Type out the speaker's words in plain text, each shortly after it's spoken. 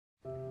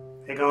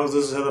Hey guys,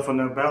 this is Heather from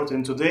About,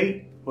 and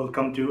today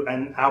welcome to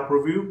an app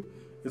review.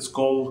 It's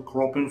called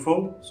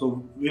CropInfo.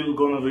 So we're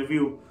gonna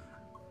review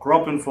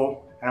CropInfo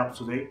app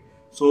today.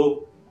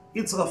 So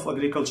it's of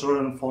agriculture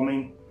and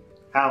farming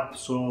app.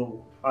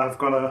 So I've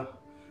got a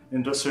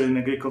interested in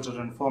agriculture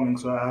and farming,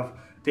 so I have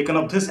taken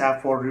up this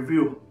app for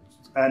review.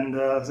 And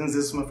since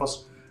this is my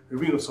first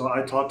review, so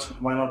I thought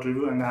why not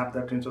review an app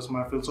that interests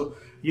my field. So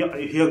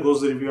here goes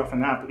the review of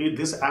an app.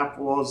 This app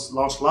was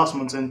launched last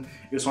month, and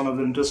it's one of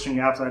the interesting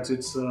apps that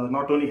it's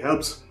not only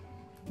helps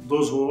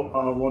those who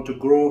want to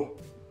grow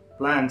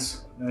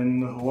plants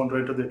and who want to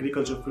enter the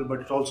agriculture field,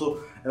 but it also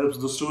helps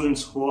the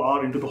students who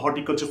are into the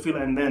horticulture field,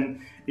 and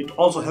then it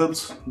also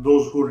helps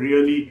those who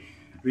really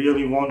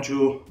want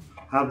to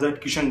have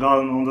that kitchen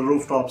garden on the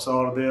rooftops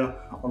or the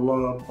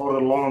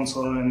lawns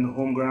or in the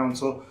home ground.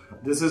 So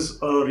this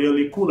is a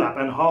really cool app,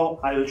 and how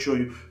I'll show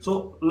you.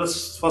 So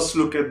let's first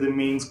look at the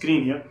main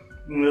screen here.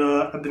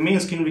 At the main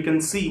screen we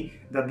can see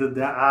that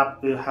the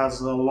app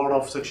has a lot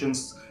of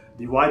sections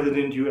divided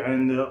into,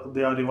 and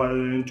they are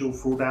divided into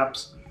fruit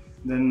apps,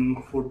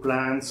 then food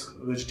plants,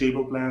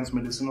 vegetable plants,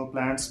 medicinal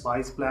plants,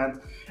 spice plants,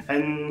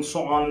 and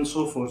so on and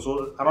so forth.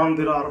 So around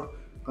there are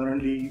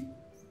currently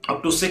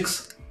up to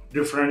 6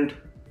 different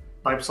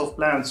types of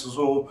plants.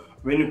 So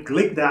when you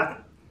click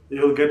that,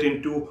 you'll get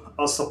into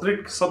a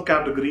separate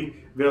subcategory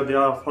where they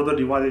are further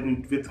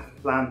divided with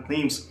plant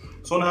names.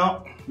 So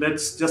now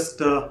let's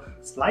just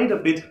slide a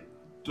bit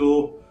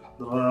to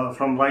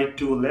from right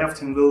to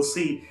left, and we'll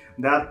see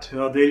that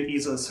there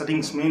is a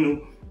settings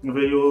menu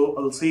where you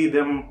will see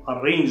them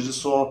arranged,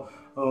 so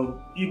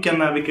you can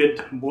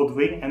navigate both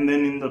way. And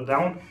then in the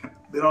down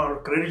there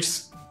are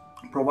credits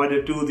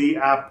provided to the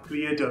app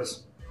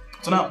creators.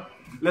 So now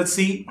let's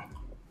see.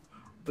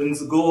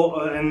 Let's go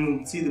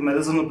and see the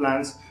medicinal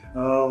plants,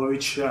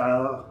 which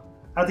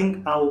I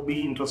think I'll be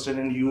interested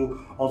in,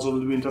 you also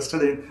will be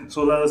interested in.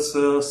 So let's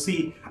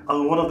see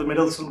one of the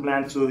medicinal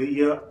plants. So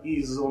here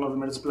is one of the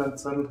medicinal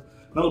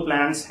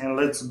plants, and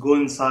let's go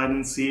inside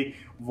and see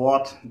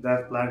what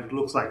that plant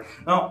looks like.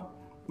 Now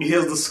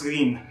here's the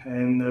screen,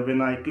 and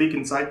when I click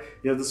inside,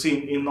 here's the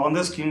screen. On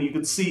the screen you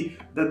could see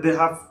that they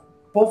have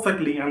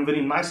perfectly and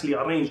very nicely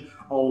arranged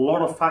a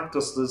lot of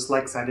factors. There's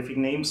like scientific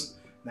names,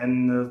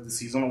 then the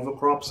season of the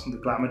crops, the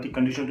climatic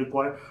condition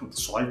required, the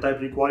soil type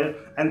required,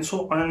 and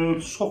so on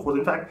and so forth.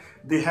 In fact,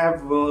 they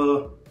have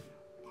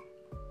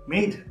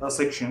made a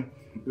section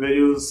where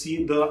you'll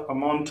see the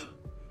amount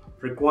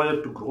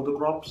required to grow the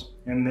crops,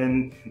 and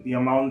then the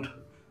amount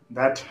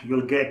that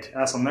you'll get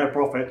as a net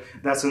profit.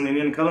 That's in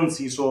Indian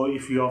currency. So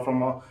if you are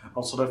from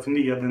outside of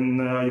India, then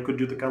you could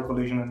do the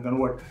calculation and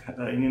convert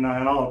Indian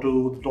INR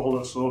to the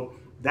dollar. So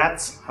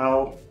that's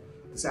how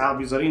this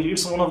app is arranged.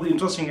 It's one of the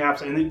interesting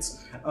apps, and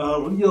it's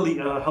really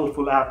a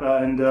helpful app,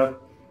 and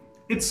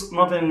it's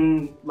not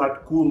an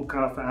like cool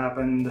kind of app,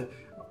 and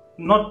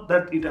not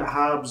that it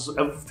has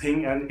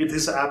everything. And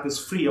this app is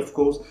free, of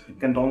course. You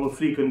can download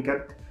free. You can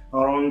get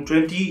around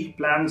 20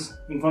 plans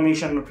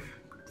information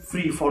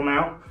free for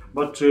now,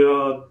 but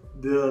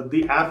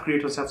the app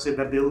creators have said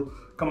that they'll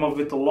come up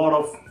with a lot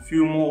of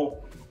few more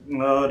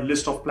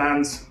list of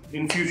plans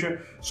in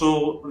future.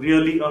 So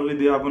really early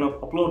they are going to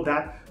upload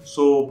that.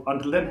 So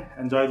until then,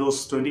 enjoy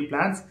those 20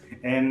 plans,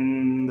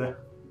 and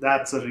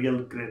that's a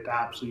real great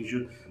app. So you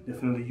should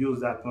definitely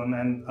use that one,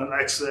 and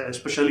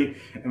especially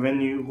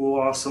when you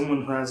are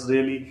someone who has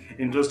really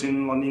interest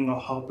in learning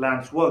how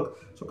plants work.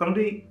 So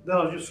currently there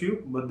are just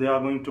few, but they are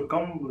going to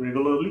come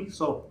regularly.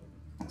 So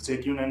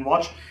stay tuned and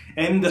watch,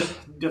 and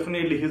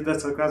definitely hit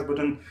that subscribe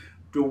button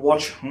to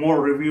watch more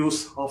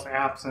reviews of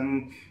apps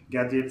and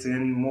gadgets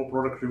and more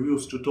product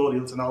reviews,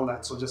 tutorials and all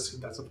that. So just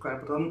hit that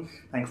subscribe button.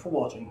 Thanks for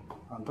watching.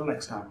 Until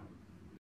next time.